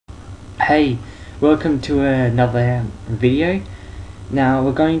Hey, welcome to another video. Now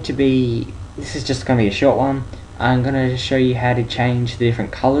this is just going to be a short one. I'm going to show you how to change the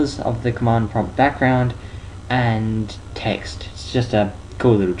different colors of the command prompt background and text. It's just a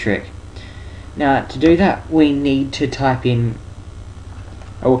cool little trick. Now to do that we need to type in,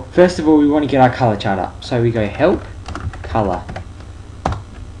 first of all we want to get our color chart up. So we go help, color.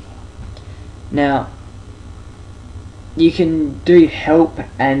 Now you can do help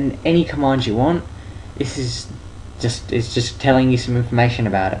and any commands you want. This is just telling you some information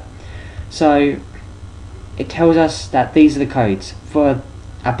about it. So it tells us that these are the codes for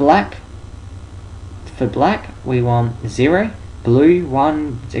black. For black we want 0, blue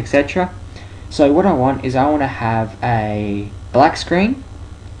 1, etc. So what I want to have a black screen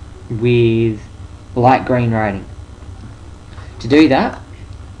with light green writing. To do that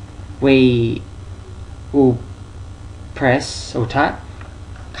we will press or type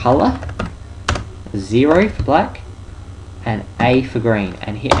color 0 for black and A for green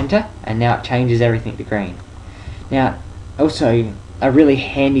and hit enter, and now it changes everything to green. Now also a really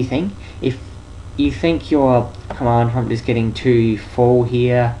handy thing, if you think your command prompt is getting too full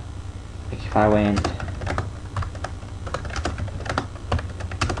here, like if I went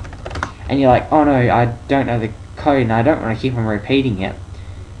and you're like, oh no, I don't know the code and I don't want to keep on repeating it,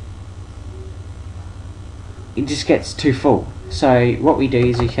 it just gets too full. So what we do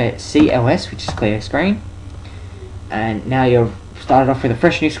is we hit CLS, which is clear screen, and now you've started off with a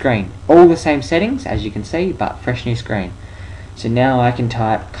fresh new screen. All the same settings as you can see, but fresh new screen. So now I can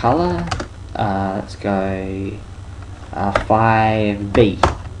type color, let's go 5B,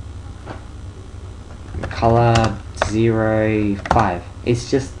 color 05.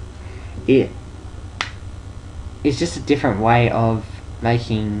 It's just a different way of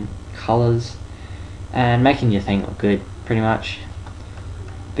making colors and making your thing look good, pretty much.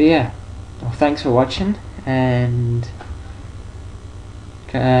 But yeah, well, thanks for watching, and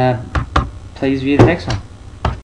please view the next one.